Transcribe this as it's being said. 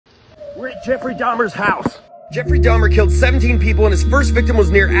We're at Jeffrey Dahmer's house. Jeffrey Dahmer killed 17 people and his first victim was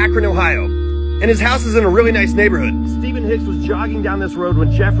near Akron, Ohio. And his house is in a really nice neighborhood. Stephen Hicks was jogging down this road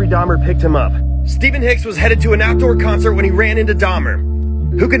when Jeffrey Dahmer picked him up. Stephen Hicks was headed to an outdoor concert when he ran into Dahmer,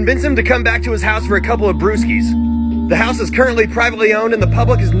 who convinced him to come back to his house for a couple of brewskis. The house is currently privately owned and the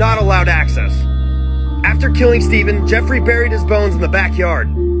public is not allowed access. After killing Stephen, Jeffrey buried his bones in the backyard.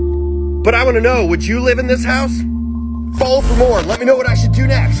 But I want to know, would you live in this house? Follow for more. Let me know what I should do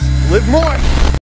next. Live more!